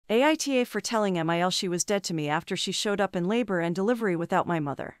AITA for telling MIL she was dead to me after she showed up in labor and delivery without my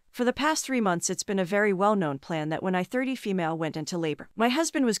mother. For the past 3 months it's been a very well-known plan that when I 30 female went into labor, my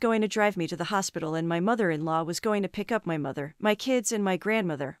husband was going to drive me to the hospital and my mother-in-law was going to pick up my mother, my kids and my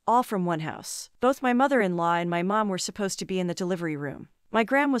grandmother, all from one house. Both my mother-in-law and my mom were supposed to be in the delivery room. My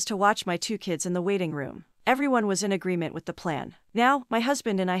gram was to watch my 2 kids in the waiting room. Everyone was in agreement with the plan. Now, my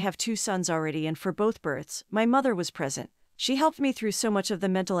husband and I have 2 sons already, and for both births, my mother was present. She helped me through so much of the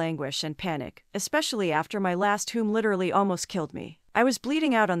mental anguish and panic, especially after my last, whom literally almost killed me. I was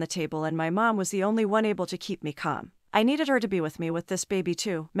bleeding out on the table and my mom was the only one able to keep me calm. I needed her to be with me with this baby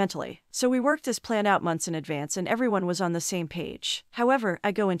too, mentally. So we worked this plan out months in advance and everyone was on the same page. However,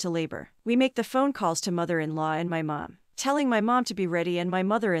 I go into labor. We make the phone calls to mother-in-law and my mom, telling my mom to be ready and my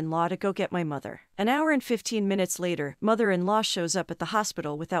mother-in-law to go get my mother. An hour and 15 minutes later, mother-in-law shows up at the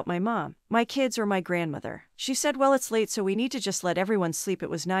hospital without my mom, my kids or my grandmother. She said, well, it's late so we need to just let everyone sleep.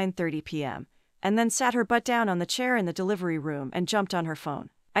 It was 9:30 p.m. and then sat her butt down on the chair in the delivery room and jumped on her phone.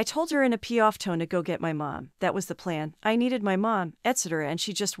 I told her in a pee-off tone to go get my mom. That was the plan. I needed my mom, etc., and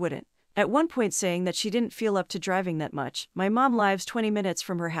she just wouldn't. At one point saying that she didn't feel up to driving that much. My mom lives 20 minutes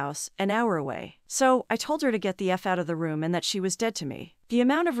from her house, an hour away. So, I told her to get the F out of the room and that she was dead to me. The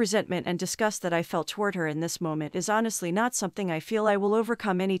amount of resentment and disgust that I felt toward her in this moment is honestly not something I feel I will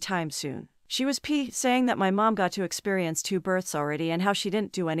overcome anytime soon. She was saying that my mom got to experience 2 births already and how she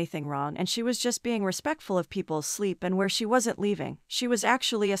didn't do anything wrong and she was just being respectful of people's sleep, and where she wasn't leaving, she was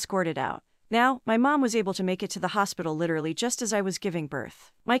actually escorted out. Now, my mom was able to make it to the hospital literally just as I was giving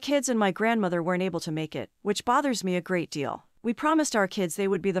birth. My kids and my grandmother weren't able to make it, which bothers me a great deal. We promised our kids they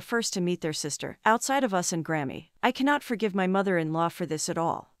would be the first to meet their sister, outside of us and Grammy. I cannot forgive my mother-in-law for this at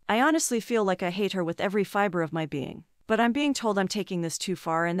all. I honestly feel like I hate her with every fiber of my being. But I'm being told I'm taking this too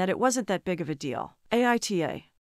far and that it wasn't that big of a deal. AITA.